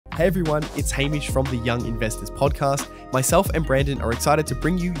Hey everyone, it's Hamish from the Young Investors Podcast. Myself and Brandon are excited to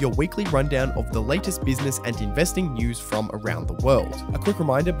bring you your weekly rundown of the latest business and investing news from around the world. A quick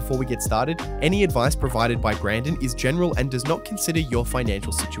reminder before we get started, any advice provided by Brandon is general and does not consider your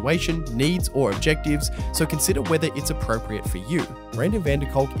financial situation, needs, or objectives, so consider whether it's appropriate for you. Brandon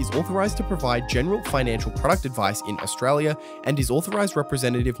Kolk is authorized to provide general financial product advice in Australia and is authorized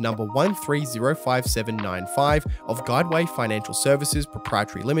representative number 130575 of Guideway Financial Services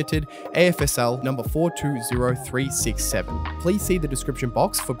Proprietary Limited, AFSL number 420367. Please see the description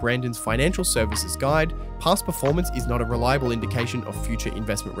box for Brandon's financial services guide. Past performance is not a reliable indication of future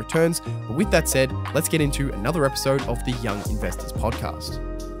investment returns. But with that said, let's get into another episode of the Young Investors Podcast.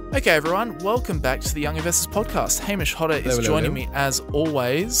 Okay, everyone, welcome back to the Young Investors Podcast. Hamish Hodder is joining me as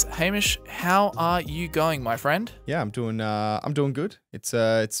always. Hamish, how are you going, my friend? Yeah, I'm doing good.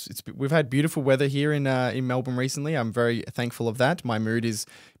 We've had beautiful weather here in Melbourne recently. I'm very thankful of that. My mood is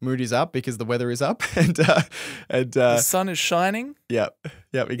up because the weather is up and the sun is shining. Yep,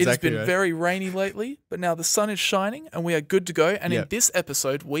 exactly. It has been very rainy lately, but now the sun is shining and we are good to go. And in this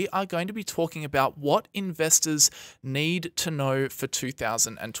episode, we are going to be talking about what investors need to know for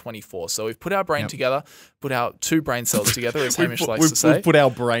 2024. So we've put our brain together, put our two brain cells together, as Hamish likes to say. We've put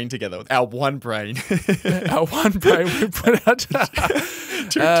our brain together, our one brain. Our one brain, we put out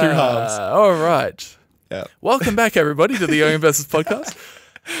two halves. All right. Yeah. Welcome back, everybody, to the Young Investors Podcast.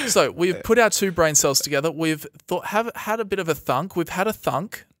 So we've put our two brain cells together. We've had a bit of a thunk. We've had a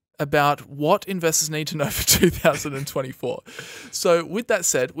thunk about what investors need to know for 2024. So with that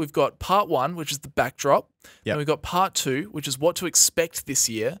said, we've got part one, which is the backdrop. And we've got part two, which is what to expect this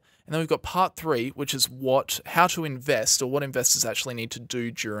year. And then we've got part three, which is how to invest or what investors actually need to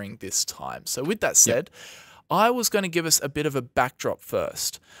do during this time. So with that said, I was going to give us a bit of a backdrop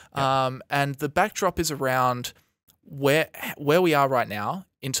first. And the backdrop is around where we are right now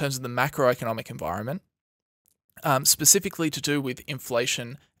in terms of the macroeconomic environment, specifically to do with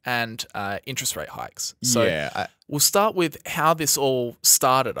inflation and interest rate hikes. So we'll start with how this all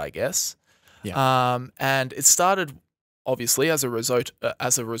started, I guess. And it started obviously as a result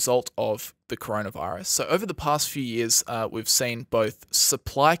of the coronavirus. So over the past few years, we've seen both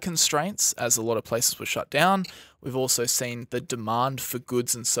supply constraints as a lot of places were shut down. We've also seen the demand for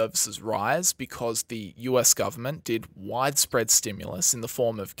goods and services rise because the US government did widespread stimulus in the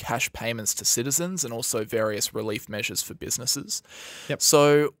form of cash payments to citizens and also various relief measures for businesses.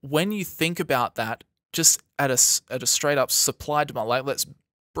 So when you think about that, just at a straight up supply demand, like let's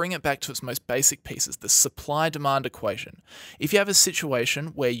bring it back to its most basic pieces, the supply-demand equation. If you have a situation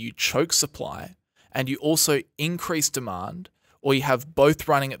where you choke supply and you also increase demand, or you have both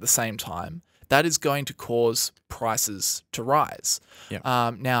running at the same time, that is going to cause prices to rise.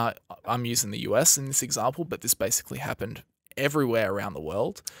 Now, I'm using the US in this example, but this basically happened everywhere around the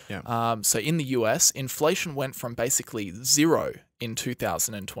world. So in the US, inflation went from basically zero in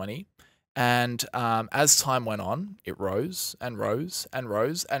 2020, and as time went on, it rose and rose and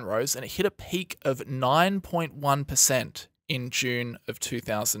rose and rose, and it hit a peak of 9.1% in June of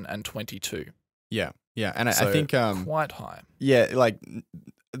 2022. And I think quite high. Like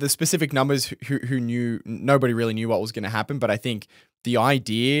the specific numbers, nobody really knew what was going to happen, but I think the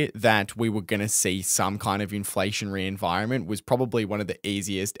idea that we were going to see some kind of inflationary environment was probably one of the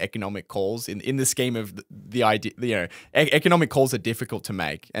easiest economic calls in the scheme of the idea. Economic calls are difficult to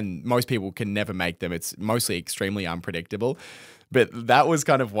make, and most people can never make them. It's mostly extremely unpredictable. But that was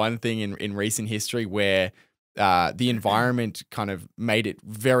kind of one thing in recent history where the environment kind of made it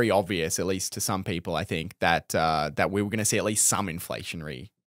very obvious, at least to some people, I think, that we were going to see at least some inflationary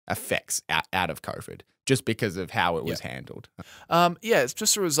effects out of COVID, just because of how it was handled. It's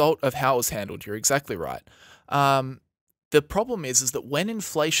just a result of how it was handled. You're exactly right. The problem is that when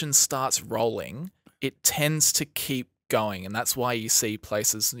inflation starts rolling, it tends to keep going, and that's why you see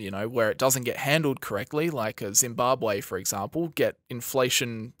places, where it doesn't get handled correctly, like Zimbabwe, for example, get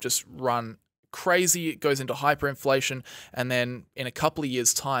inflation just run crazy. It goes into hyperinflation, and then in a couple of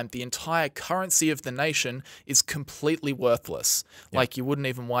years' time, the entire currency of the nation is completely worthless. Like you wouldn't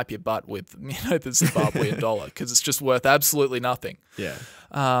even wipe your butt with the Zimbabwean dollar because it's just worth absolutely nothing.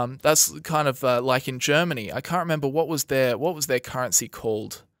 That's kind of like in Germany. I can't remember what was their currency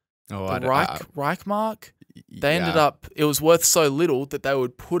called. Reichmark. They ended up, it was worth so little that they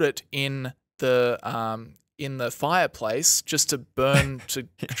would put it in the fireplace just to burn to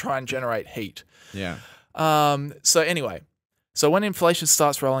try and generate heat. So anyway, So when inflation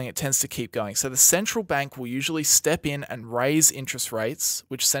starts rolling, it tends to keep going. So the central bank will usually step in and raise interest rates,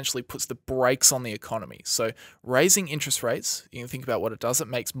 which essentially puts the brakes on the economy. So raising interest rates, you can think about what it does. It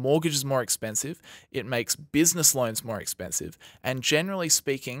makes mortgages more expensive. It makes business loans more expensive. And generally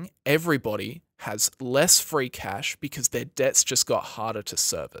speaking, everybody has less free cash because their debts just got harder to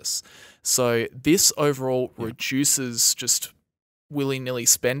service. So this overall reduces just willy-nilly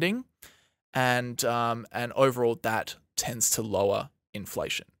spending, and overall that tends to lower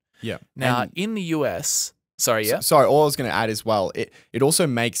inflation. Yeah. Now, And in the US, sorry, yeah? sorry, all I was going to add as well, it also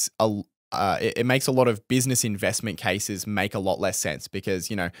makes it makes a lot of business investment cases make a lot less sense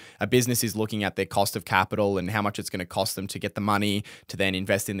because, a business is looking at their cost of capital and how much it's going to cost them to get the money to then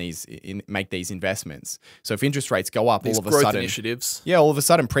invest make these investments. So if interest rates go up, These all of a growth sudden, initiatives. yeah, all of a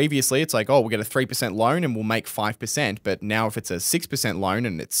sudden previously it's like, oh, we'll get a 3% loan and we'll make 5%. But now if it's a 6% loan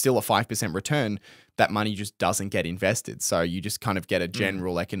and it's still a 5% return, that money just doesn't get invested. So you just kind of get a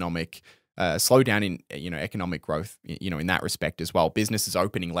general economic slowdown in economic growth in that respect as well. Businesses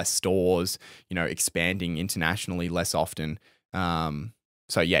opening less stores, expanding internationally less often.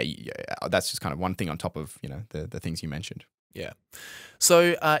 So yeah, that's just kind of one thing on top of the things you mentioned. Yeah.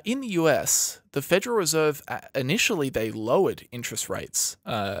 So in the US, the Federal Reserve initially they lowered interest rates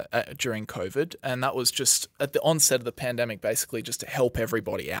during COVID, and that was just at the onset of the pandemic, basically just to help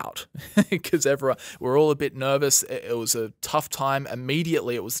everybody out because we're all a bit nervous. It was a tough time.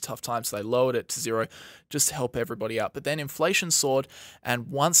 Immediately, it was a tough time, so they lowered it to 0 just to help everybody out. But then inflation soared, and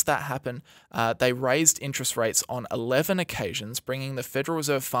once that happened, they raised interest rates on 11 occasions, bringing the Federal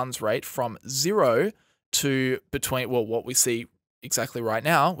Reserve funds rate from 0 to between, what we see exactly right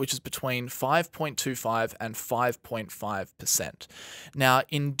now, which is between 5.25 and 5.5%. Now,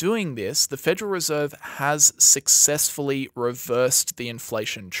 in doing this, the Federal Reserve has successfully reversed the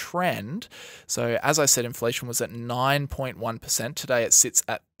inflation trend. So, as I said, inflation was at 9.1%. Today, it sits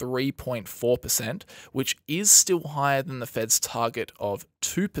at 3.4%, which is still higher than the Fed's target of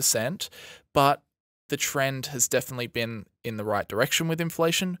 2%, but the trend has definitely been in the right direction with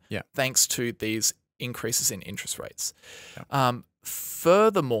inflation, thanks to these increases in interest rates.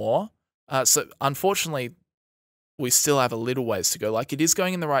 Furthermore, so unfortunately, we still have a little ways to go. Like, it is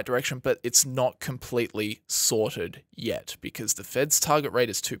going in the right direction, but it's not completely sorted yet because the Fed's target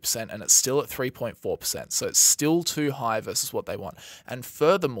rate is 2% and it's still at 3.4%. So it's still too high versus what they want. And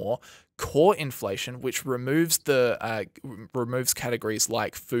furthermore, core inflation, which removes categories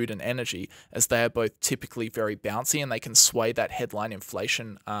like food and energy, as they are both typically very bouncy and they can sway that headline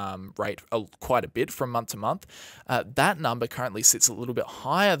inflation rate quite a bit from month to month. That number currently sits a little bit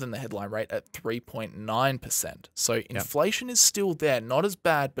higher than the headline rate at 3.9%. So inflation is still there, not as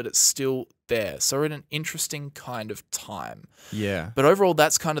bad, but it's still there. So we're in an interesting kind of time. Yeah. But overall,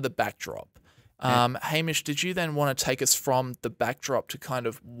 that's kind of the backdrop. Hamish, did you then want to take us from the backdrop to kind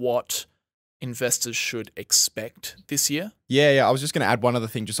of what investors should expect this year? Yeah. I was just going to add one other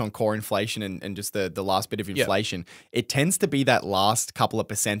thing just on core inflation and just the last bit of inflation. It tends to be that last couple of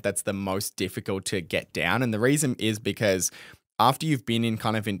percent that's the most difficult to get down. And the reason is because after you've been in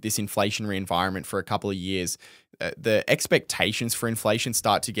kind of in this inflationary environment for a couple of years, the expectations for inflation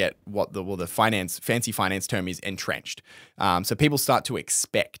start to get what the fancy finance term is entrenched. So people start to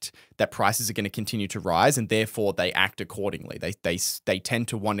expect that prices are going to continue to rise, and therefore they act accordingly. They tend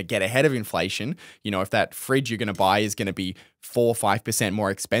to want to get ahead of inflation. If that fridge you're going to buy is going to be 4 or 5%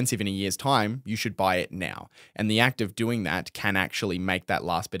 more expensive in a year's time, you should buy it now. And the act of doing that can actually make that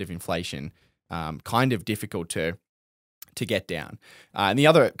last bit of inflation kind of difficult to get down. And the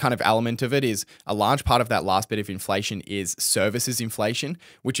other kind of element of it is a large part of that last bit of inflation is services inflation,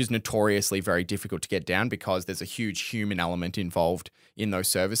 which is notoriously very difficult to get down because there's a huge human element involved in those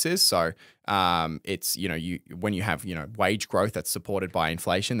services. So it's, when you have, wage growth that's supported by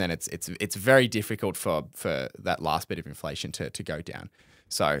inflation, then it's very difficult for that last bit of inflation to go down.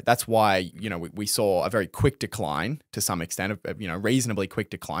 So that's why, we saw a very quick decline to some extent, reasonably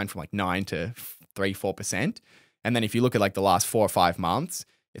quick decline from like 9 to 3-4%. And then if you look at like the last 4 or 5 months,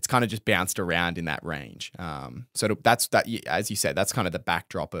 it's kind of just bounced around in that range. So that's that, as you said, that's kind of the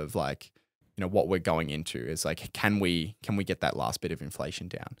backdrop of like, what we're going into is like, can we get that last bit of inflation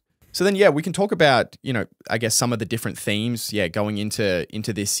down? So then, we can talk about, I guess some of the different themes, going into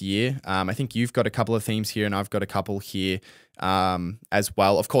this year. I think you've got a couple of themes here and I've got a couple here as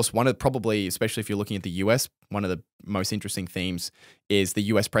well. Of course, one of probably, especially if you're looking at the US, one of the most interesting themes is the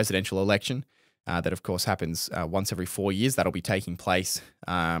US presidential election. That, of course, happens once every 4 years. That'll be taking place,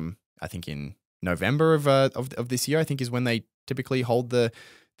 I think, in November of this year. I think is when they typically hold the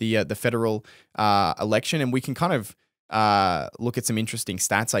federal election, and we can kind of look at some interesting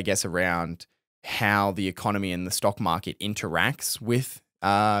stats, I guess, around how the economy and the stock market interacts with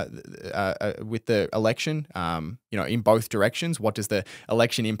the election, in both directions. What does the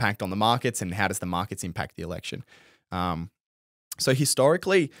election impact on the markets, and how does the markets impact the election? So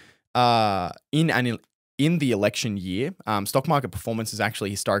historically, in the election year, stock market performance has actually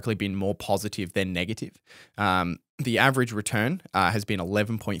historically been more positive than negative. The average return has been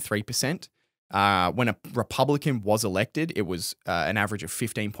 11.3%. When a Republican was elected, it was an average of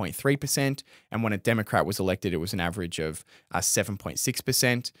 15.3%. And when a Democrat was elected, it was an average of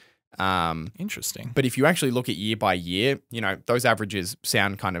 7.6%. Interesting. But if you actually look at year by year, those averages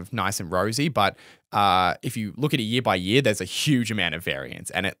sound kind of nice and rosy. But if you look at it year by year, there's a huge amount of variance,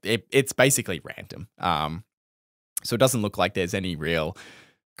 and it's basically random. So it doesn't look like there's any real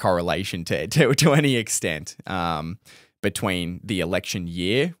correlation to any extent between the election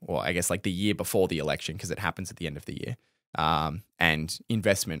year, or I guess like the year before the election, because it happens at the end of the year, and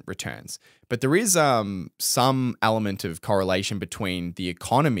investment returns. But there is some element of correlation between the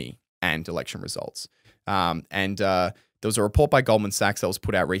economy and election results. There was a report by Goldman Sachs that was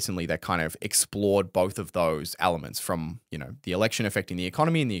put out recently that kind of explored both of those elements, from the election affecting the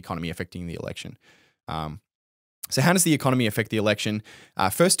economy and the economy affecting the election. So how does the economy affect the election?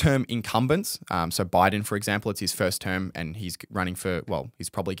 First-term incumbents, so Biden, for example, it's his first term, and he's running for, he's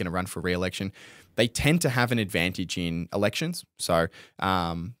probably going to run for re-election. They tend to have an advantage in elections, so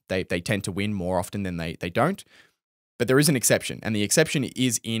they tend to win more often than they don't. But there is an exception, and the exception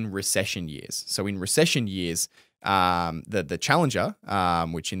is in recession years. So in recession years, the challenger,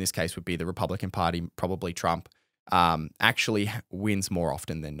 which in this case would be the Republican Party, probably Trump, actually wins more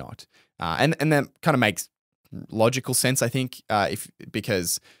often than not. And that kind of makes logical sense, I think,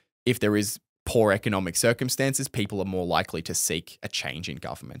 because if there is poor economic circumstances, people are more likely to seek a change in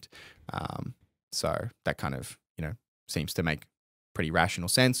government. So that kind of, seems to make pretty rational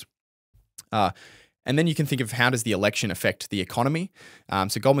sense. And then you can think of, how does the election affect the economy?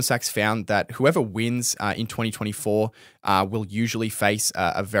 So Goldman Sachs found that whoever wins in 2024 will usually face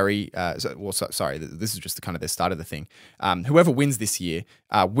a very this is just the start of the thing. Whoever wins this year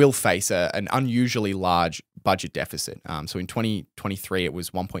will face an unusually large budget deficit. So in 2023, it was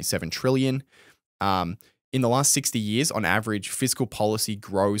 1.7 trillion. In the last 60 years, on average, fiscal policy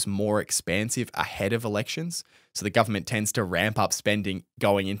grows more expansive ahead of elections. So the government tends to ramp up spending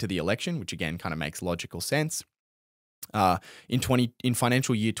going into the election, which again kind of makes logical sense. In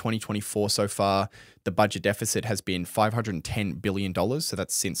financial year 2024 so far, the budget deficit has been $510 billion. So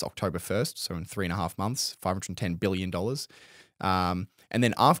that's since October 1st. So in 3.5 months, $510 billion. And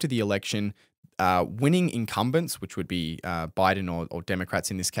then after the election, winning incumbents, which would be Biden or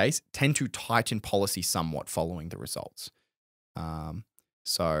Democrats in this case, tend to tighten policy somewhat following the results.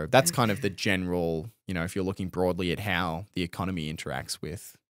 So that's kind of the general, if you're looking broadly at how the economy interacts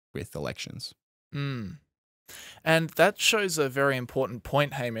with elections. Mm. And that shows a very important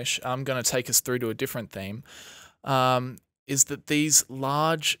point, Hamish. I'm going to take us through to a different theme. Is that these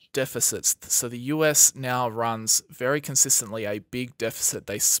large deficits, so the US now runs very consistently a big deficit.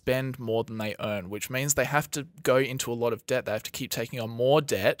 They spend more than they earn, which means they have to go into a lot of debt. They have to keep taking on more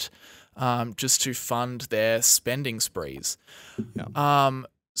debt just to fund their spending sprees. Yeah.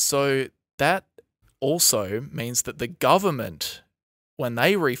 So that also means that the government, when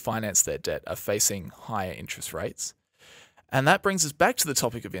they refinance their debt, are facing higher interest rates. And that brings us back to the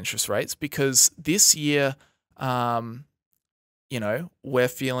topic of interest rates, because this year, we're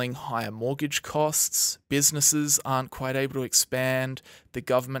feeling higher mortgage costs. Businesses aren't quite able to expand. The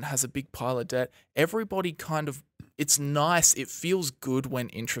government has a big pile of debt. Everybody it's nice. It feels good when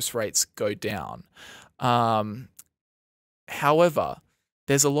interest rates go down. However,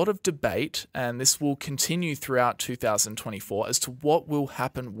 there's a lot of debate, and this will continue throughout 2024, as to what will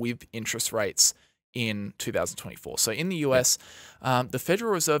happen with interest rates in 2024. So in the US, the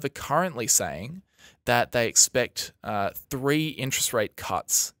Federal Reserve are currently saying that they expect 3 interest rate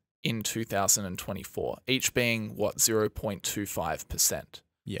cuts in 2024, each being 0.25%.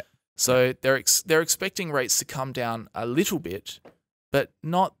 Yeah. So they're expecting rates to come down a little bit, but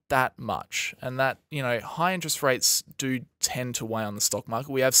not that much. And that, high interest rates do tend to weigh on the stock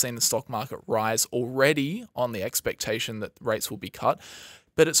market. We have seen the stock market rise already on the expectation that rates will be cut.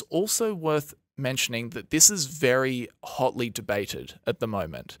 But it's also worth mentioning that this is very hotly debated at the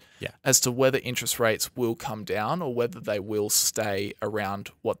moment, as to whether interest rates will come down or whether they will stay around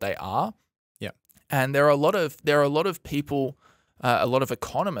what they are. Yeah. And there are a lot of people, a lot of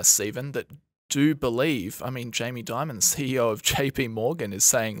economists even, that do believe. I mean, Jamie Dimon, CEO of JP Morgan, is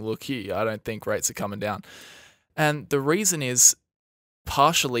saying, look here, I don't think rates are coming down. And the reason is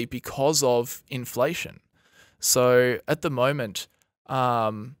partially because of inflation. So at the moment,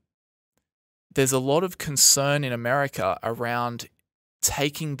 there's a lot of concern in America around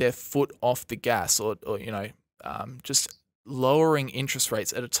taking their foot off the gas, or just lowering interest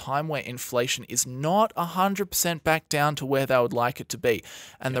rates at a time where inflation is not 100% back down to where they would like it to be.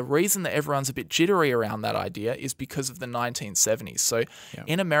 And the reason that everyone's a bit jittery around that idea is because of the 1970s. So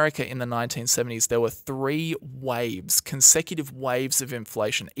in America in the 1970s, there were 3 waves, consecutive waves of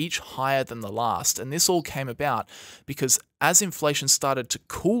inflation, each higher than the last. And this all came about because as inflation started to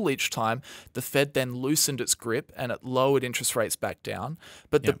cool each time, the Fed then loosened its grip and it lowered interest rates back down.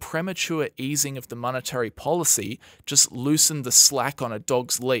 But the premature easing of the monetary policy just loosened the slack on a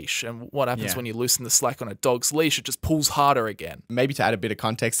dog's leash. And what happens when you loosen the slack on a dog's leash? It just pulls harder again. Maybe to add a bit of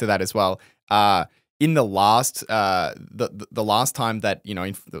context to that as well, in the last the last time that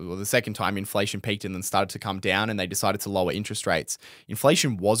the second time inflation peaked and then started to come down and they decided to lower interest rates,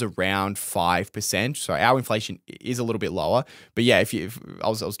 inflation was around 5%. So our inflation is a little bit lower. But yeah,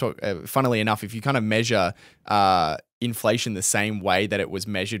 funnily enough, if you kind of measure inflation the same way that it was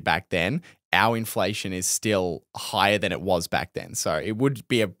measured back then, our inflation is still higher than it was back then. So it would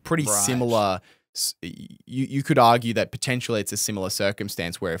be a pretty similar. You could argue that potentially it's a similar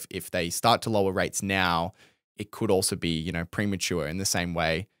circumstance where if they start to lower rates now, it could also be, premature in the same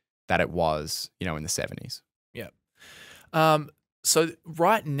way that it was, in the 70s. Yeah. So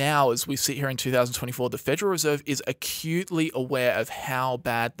right now, as we sit here in 2024, the Federal Reserve is acutely aware of how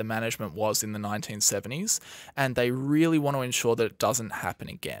bad the management was in the 1970s, and they really want to ensure that it doesn't happen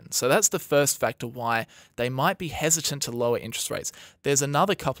again. So that's the first factor why they might be hesitant to lower interest rates. There's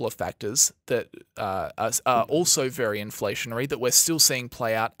another couple of factors that are also very inflationary that we're still seeing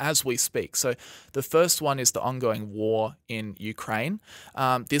play out as we speak. So the first one is the ongoing war in Ukraine.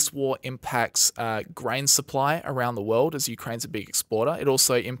 This war impacts grain supply around the world, as Ukraine's a big exporter. It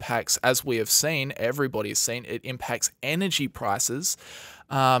also impacts, as we have seen, everybody has seen, it impacts energy prices.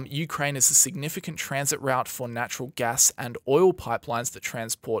 Ukraine is a significant transit route for natural gas and oil pipelines that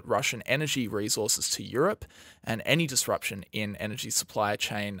transport Russian energy resources to Europe, and any disruption in energy supply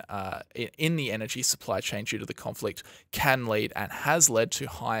chain in the energy supply chain due to the conflict can lead and has led to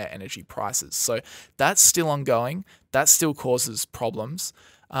higher energy prices. So that's still ongoing. That still causes problems,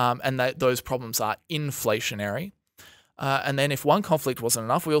 and those problems are inflationary. And then if one conflict wasn't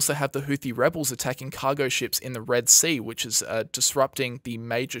enough, we also have the Houthi rebels attacking cargo ships in the Red Sea, which is disrupting the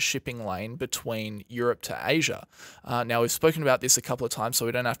major shipping lane between Europe to Asia. Now, we've spoken about this a couple of times, so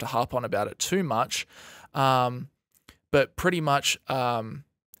we don't have to harp on about it too much. But pretty much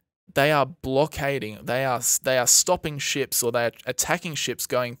they are blockading, they are stopping ships, or they are attacking ships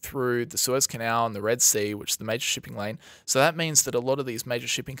going through the Suez Canal and the Red Sea, which is the major shipping lane. So that means that a lot of these major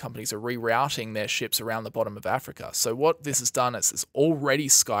shipping companies are rerouting their ships around the bottom of Africa. So what this has done is it's already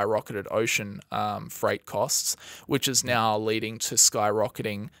skyrocketed ocean freight costs, which is now leading to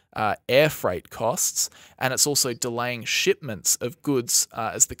skyrocketing air freight costs, and it's also delaying shipments of goods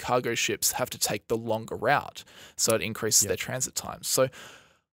as the cargo ships have to take the longer route. So it increases their transit times. So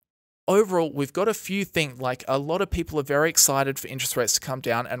overall, we've got a few things, like a lot of people are very excited for interest rates to come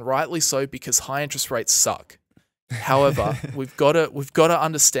down, and rightly so, because high interest rates suck. However, we've got to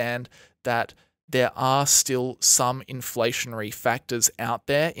understand that there are still some inflationary factors out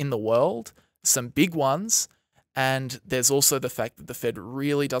there in the world, some big ones, and there's also the fact that the Fed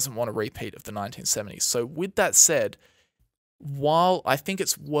really doesn't want a repeat of the 1970s. So with that said, while I think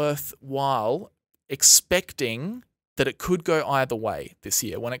it's worthwhile expecting that it could go either way this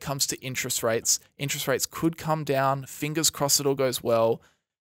year when it comes to interest rates could come down, fingers crossed it all goes well,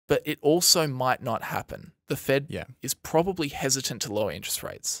 but it also might not happen. The Fed is probably hesitant to lower interest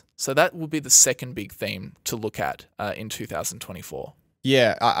rates. So that will be the second big theme to look at in 2024.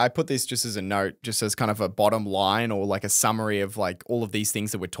 Yeah, I put this just as a note, just as kind of a bottom line or like a summary of like all of these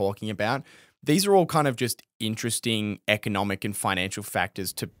things that we're talking about. These are all kind of just interesting economic and financial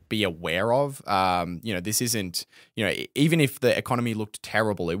factors to be aware of. This isn't, even if the economy looked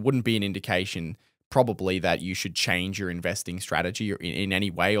terrible, it wouldn't be an indication probably that you should change your investing strategy in any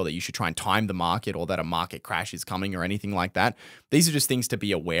way, or that you should try and time the market, or that a market crash is coming or anything like that. These are just things to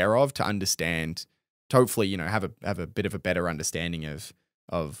be aware of, to understand, to hopefully, have a bit of a better understanding of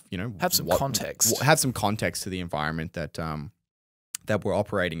have some context. Have some context to the environment that we're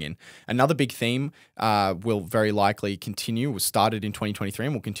operating in. Another big theme will very likely continue, was started in 2023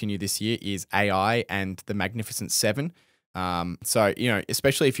 and will continue this year, is AI and the Magnificent Seven. So,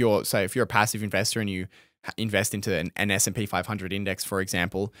 especially if you're a passive investor and you invest into an S&P 500 index, for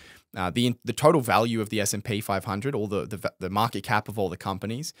example, the total value of the S&P 500, or the market cap of all the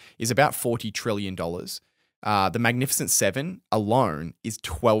companies, is about $40 trillion. The Magnificent Seven alone is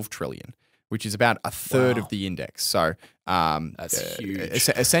 $12 trillion. which is about a third Wow. of the index. So That's huge.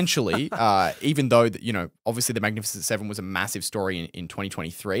 Essentially, even though obviously the Magnificent Seven was a massive story in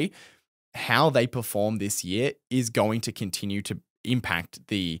 2023, how they perform this year is going to continue to impact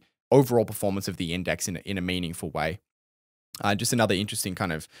the overall performance of the index in a meaningful way. Just another interesting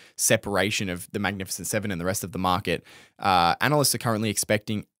kind of separation of the Magnificent Seven and the rest of the market. Analysts are currently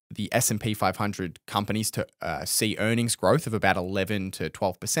expecting the S&P 500 companies to see earnings growth of about 11 to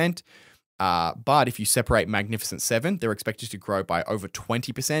 12%. But if you separate Magnificent Seven, they're expected to grow by over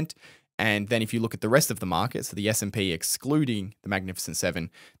 20%. And then if you look at the rest of the market, so the S&P excluding the Magnificent Seven,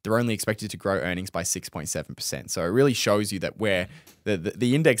 they're only expected to grow earnings by 6.7%. So it really shows you that where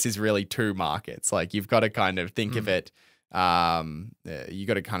the index is really two markets. Like you've got to kind of think of it, you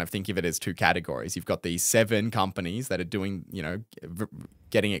got to kind of think of it as two categories. You've got these 7 companies that are doing,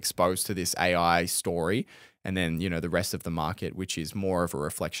 getting exposed to this AI story. And then, the rest of the market, which is more of a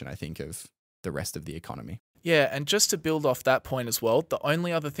reflection, I think, of the rest of the economy. Yeah, and just to build off that point as well, the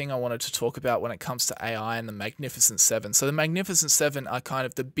only other thing I wanted to talk about when it comes to AI and the Magnificent Seven. So the Magnificent Seven are kind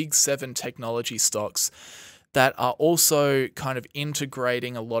of the big 7 technology stocks that are also kind of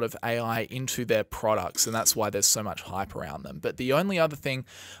integrating a lot of AI into their products, and that's why there's so much hype around them. But the only other thing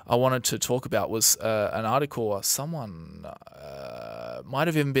I wanted to talk about was an article, or someone might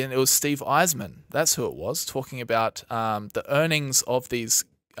have even been, it was Steve Eisman, that's who it was, talking about the earnings of these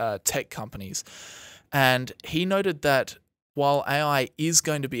tech companies. And he noted that while AI is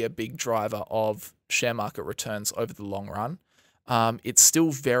going to be a big driver of share market returns over the long run, it's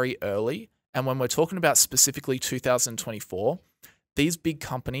still very early. And when we're talking about specifically 2024, these big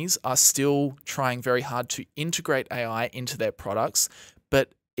companies are still trying very hard to integrate AI into their products,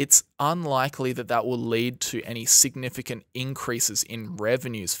 but it's unlikely that that will lead to any significant increases in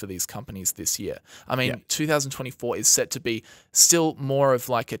revenues for these companies this year. I mean, 2024 is set to be still more of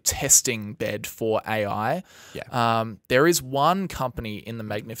like a testing bed for AI. There is one company in the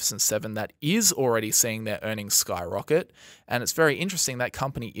Magnificent Seven that is already seeing their earnings skyrocket. And it's very interesting. That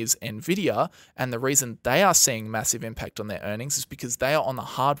company is NVIDIA. And the reason they are seeing massive impact on their earnings is because they are on the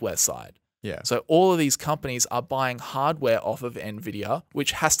hardware side. Yeah. So all of these companies are buying hardware off of NVIDIA,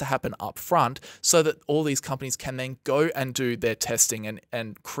 which has to happen up front so that all these companies can then go and do their testing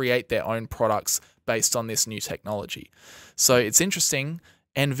and create their own products based on this new technology. So it's interesting.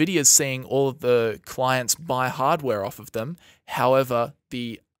 NVIDIA is seeing all of the clients buy hardware off of them. However,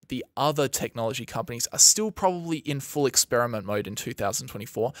 the other technology companies are still probably in full experiment mode in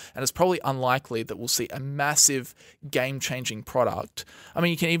 2024, and it's probably unlikely that we'll see a massive game-changing product. I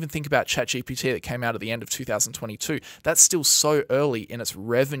mean, you can even think about ChatGPT that came out at the end of 2022. That's still so early in its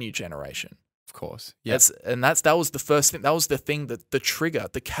revenue generation. Of course. Yeah. That was the first thing. That was the thing, the trigger,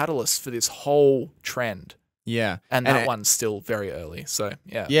 the catalyst for this whole trend. Yeah. And that one's still very early. So,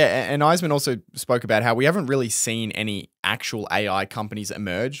 yeah. Yeah. And Eisman also spoke about how we haven't really seen any actual AI companies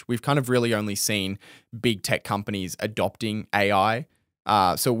emerge. We've kind of really only seen big tech companies adopting AI.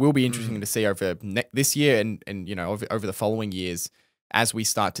 So it will be interesting to see over this year and over the following years as we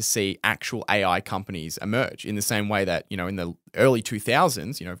start to see actual AI companies emerge in the same way that, in the early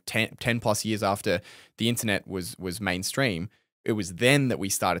 2000s, 10 plus years after the internet was mainstream, it was then that we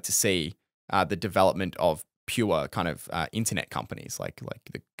started to see the development of pure kind of internet companies like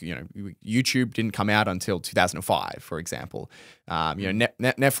YouTube didn't come out until 2005, for example.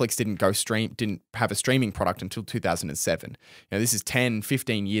 Netflix didn't have a streaming product until 2007. This is 10,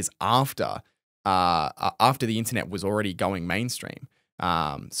 15 years after the internet was already going mainstream.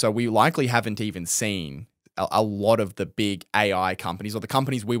 So we likely haven't even seen a lot of the big AI companies, or the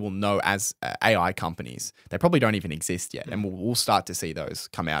companies we will know as AI companies. They probably don't even exist yet, and we'll start to see those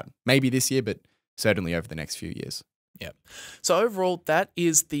come out maybe this year, but certainly over the next few years. Yeah. So overall, that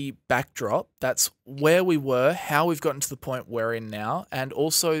is the backdrop. That's where we were, how we've gotten to the point we're in now, and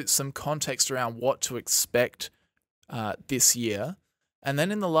also some context around what to expect this year. And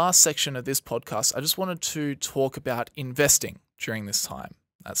then in the last section of this podcast, I just wanted to talk about investing during this time.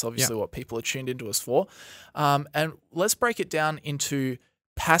 That's obviously what people are tuned into us for. And let's break it down into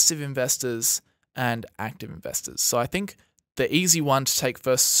passive investors and active investors. So I think the easy one to take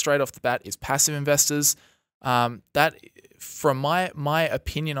first straight off the bat is passive investors. That, from my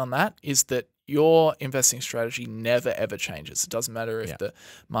opinion on that, is that your investing strategy never ever changes. It doesn't matter if the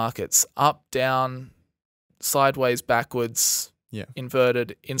market's up, down, sideways, backwards,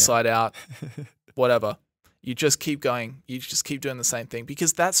 inverted, inside out, whatever. You just keep going. You just keep doing the same thing,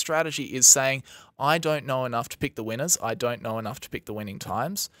 because that strategy is saying, I don't know enough to pick the winners. I don't know enough to pick the winning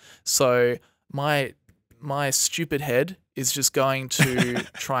times. So my stupid head is just going to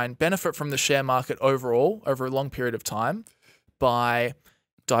try and benefit from the share market overall over a long period of time by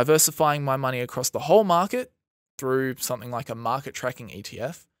diversifying my money across the whole market through something like a market tracking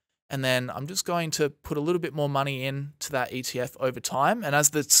ETF. And then I'm just going to put a little bit more money into that ETF over time. And as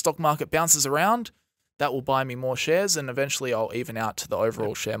the stock market bounces around, that will buy me more shares, and eventually I'll even out to the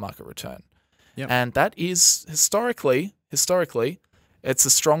overall share market return. Yep. And that is historically, it's a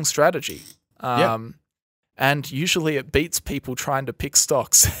strong strategy. And usually it beats people trying to pick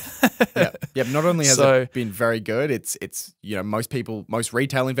stocks. Yeah. Not only has it been very good, it's most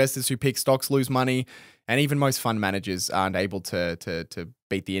retail investors who pick stocks lose money, and even most fund managers aren't able to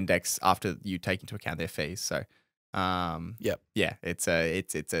beat the index after you take into account their fees. So,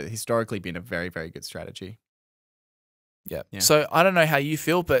 it's historically been a very, very good strategy. Yeah. So I don't know how you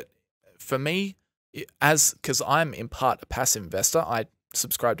feel, but for me, because I'm in part a passive investor, I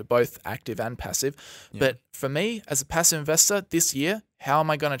subscribe to both active and passive. Yeah. But for me, as a passive investor this year, how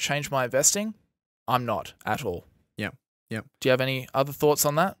am I going to change my investing? I'm not at all. Yeah. Do you have any other thoughts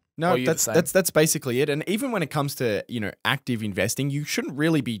on that? No, that's basically it. And even when it comes to, active investing, you shouldn't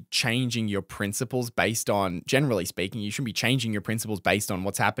really be changing your principles based on, generally speaking, you shouldn't be changing your principles based on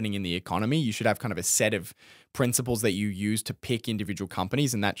what's happening in the economy. You should have kind of a set of principles that you use to pick individual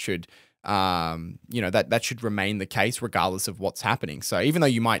companies, and that should that should remain the case regardless of what's happening. So even though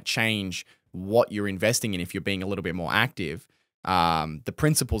you might change what you're investing in if you're being a little bit more active, the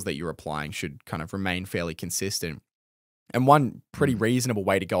principles that you're applying should kind of remain fairly consistent. And one pretty reasonable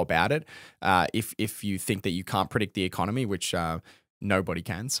way to go about it, if you think that you can't predict the economy, which nobody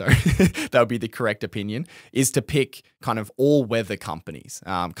can, so that would be the correct opinion, is to pick kind of all-weather companies,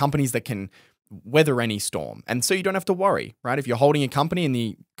 companies that can weather any storm. And so you don't have to worry, right? If you're holding a company and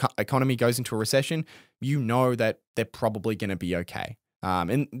the economy goes into a recession, you know that they're probably going to be okay.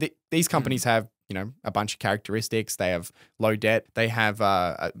 And these companies have, a bunch of characteristics. They have low debt. They have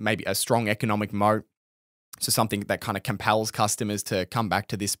maybe a strong economic moat. So something that kind of compels customers to come back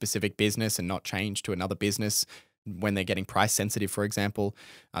to this specific business and not change to another business when they're getting price sensitive, for example.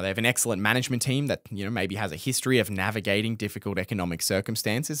 They have an excellent management team that, maybe has a history of navigating difficult economic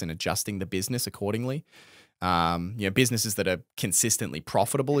circumstances and adjusting the business accordingly. Businesses that are consistently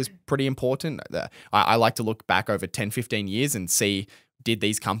profitable is pretty important. I like to look back over 10, 15 years and see, did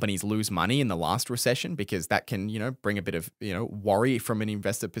these companies lose money in the last recession? Because that can, bring a bit of, worry from an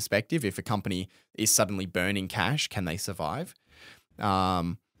investor perspective. If a company is suddenly burning cash, can they survive?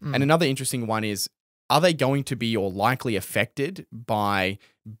 And another interesting one is, are they going to be or likely affected by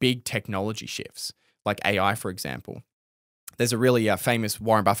big technology shifts, like AI, for example? There's a really famous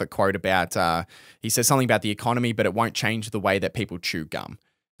Warren Buffett quote about, he says something about the economy, but it won't change the way that people chew gum.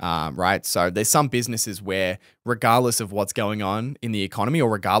 Right? So there's some businesses where, regardless of what's going on in the economy or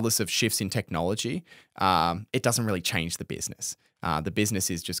regardless of shifts in technology, it doesn't really change the business. The business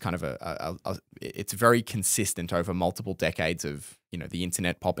is just kind of it's very consistent over multiple decades of, the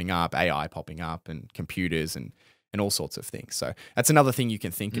internet popping up, AI popping up, and computers and all sorts of things. So that's another thing you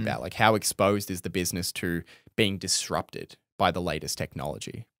can think about, like how exposed is the business to being disrupted by the latest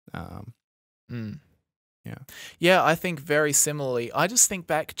technology. Yeah, I think very similarly. I just think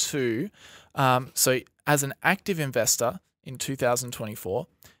back to, so as an active investor in 2024,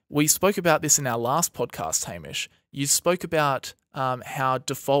 we spoke about this in our last podcast, Hamish. You spoke about how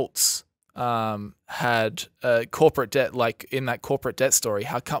defaults had corporate debt, like in that corporate debt story,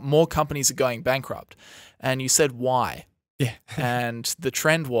 how more companies are going bankrupt. And you said why. Yeah. And the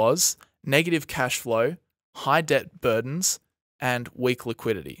trend was negative cash flow, high debt burdens, and weak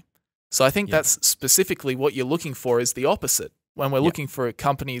liquidity. So I think that's specifically what you're looking for is the opposite. When we're looking for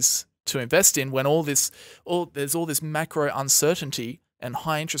companies to invest in, when there's all this macro uncertainty and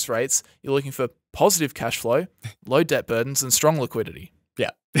high interest rates, you're looking for positive cash flow, low debt burdens, and strong liquidity.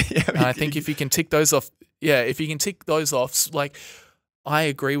 Yeah. And I think if you can tick those off, like I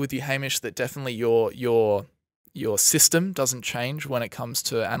agree with you, Hamish, that definitely your system doesn't change when it comes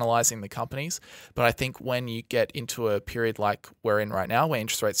to analyzing the companies. But I think when you get into a period like we're in right now, where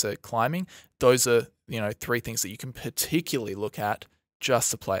interest rates are climbing, those are, three things that you can particularly look at just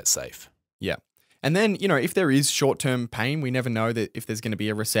to play it safe. Yeah. And then, if there is short-term pain, we never know that if there's going to be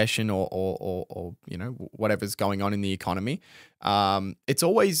a recession or whatever's going on in the economy. It's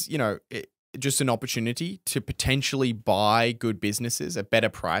always, just an opportunity to potentially buy good businesses at better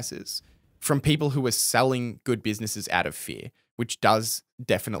prices from people who are selling good businesses out of fear, which does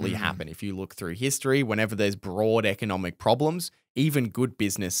definitely happen. If you look through history, whenever there's broad economic problems, even good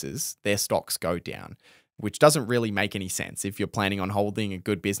businesses, their stocks go down, which doesn't really make any sense. If you're planning on holding a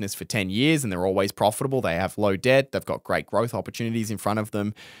good business for 10 years and they're always profitable, they have low debt, they've got great growth opportunities in front of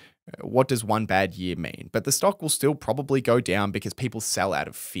them, what does one bad year mean? But the stock will still probably go down because people sell out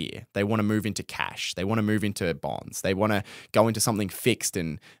of fear. They want to move into cash. They want to move into bonds. They want to go into something fixed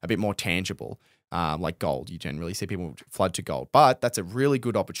and a bit more tangible, like gold. You generally see people flood to gold. But that's a really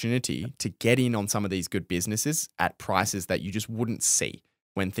good opportunity to get in on some of these good businesses at prices that you just wouldn't see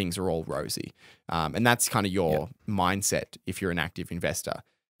when things are all rosy. And that's kind of your mindset if you're an active investor,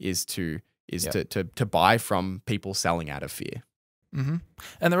 is to buy from people selling out of fear. Mm-hmm.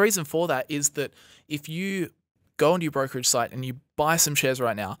 And the reason for that is that if you go onto your brokerage site and you buy some shares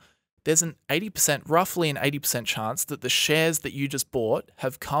right now, there's roughly an 80% chance that the shares that you just bought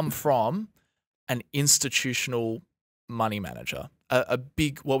have come from an institutional money manager, a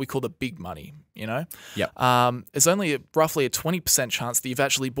big, what we call the big money, you know? There's only roughly a 20% chance that you've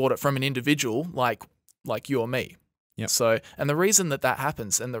actually bought it from an individual like you or me. Yep. So, and the reason that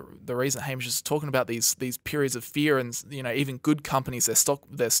happens, and the reason Hamish is talking about these periods of fear, and even good companies,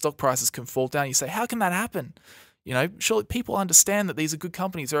 their stock prices can fall down. You say, how can that happen? Surely people understand that these are good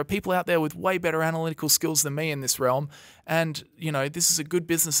companies. There are people out there with way better analytical skills than me in this realm, and this is a good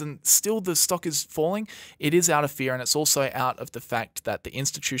business, and still the stock is falling. It is out of fear, and it's also out of the fact that the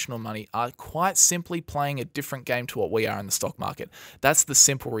institutional money are quite simply playing a different game to what we are in the stock market. That's the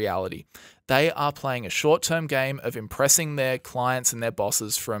simple reality. They are playing a short-term game of impressing their clients and their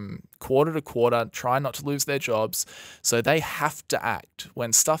bosses from quarter to quarter, trying not to lose their jobs. So they have to act.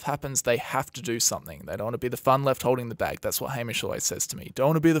 When stuff happens, they have to do something. They don't want to be the fund left holding the bag. That's what Hamish always says to me. Don't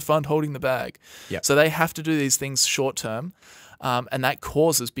want to be the fund holding the bag. Yep. So they have to do these things short-term. And that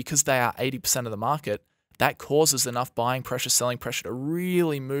causes, because they are 80% of the market, that causes enough buying pressure, selling pressure to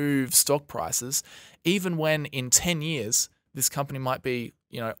really move stock prices, even when in 10 years, this company might be,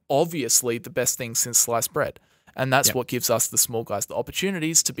 obviously the best thing since sliced bread. And that's what gives us, the small guys, the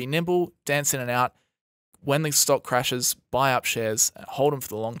opportunities to be nimble, dance in and out. When the stock crashes, buy up shares, hold them for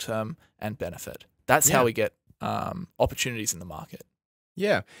the long term, and benefit. That's how we get opportunities in the market.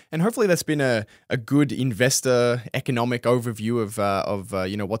 Yeah, and hopefully that's been a good investor economic overview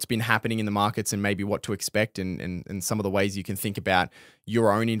of what's been happening in the markets and maybe what to expect and some of the ways you can think about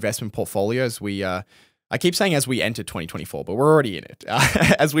your own investment portfolios. I keep saying as we enter 2024, but we're already in it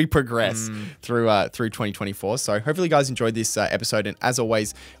as we progress through 2024. So hopefully you guys enjoyed this episode. And as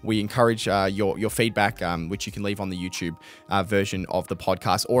always, we encourage your feedback, which you can leave on the YouTube version of the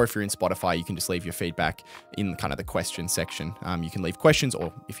podcast. Or if you're in Spotify, you can just leave your feedback in kind of the question section. You can leave questions,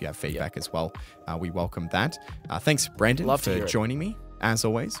 or if you have feedback as well, we welcome that. Thanks, Brandon, for joining me, as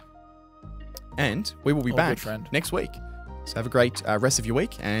always. And we will be back next week. So have a great rest of your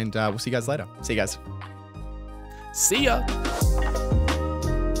week, and we'll see you guys later. See you guys. See ya.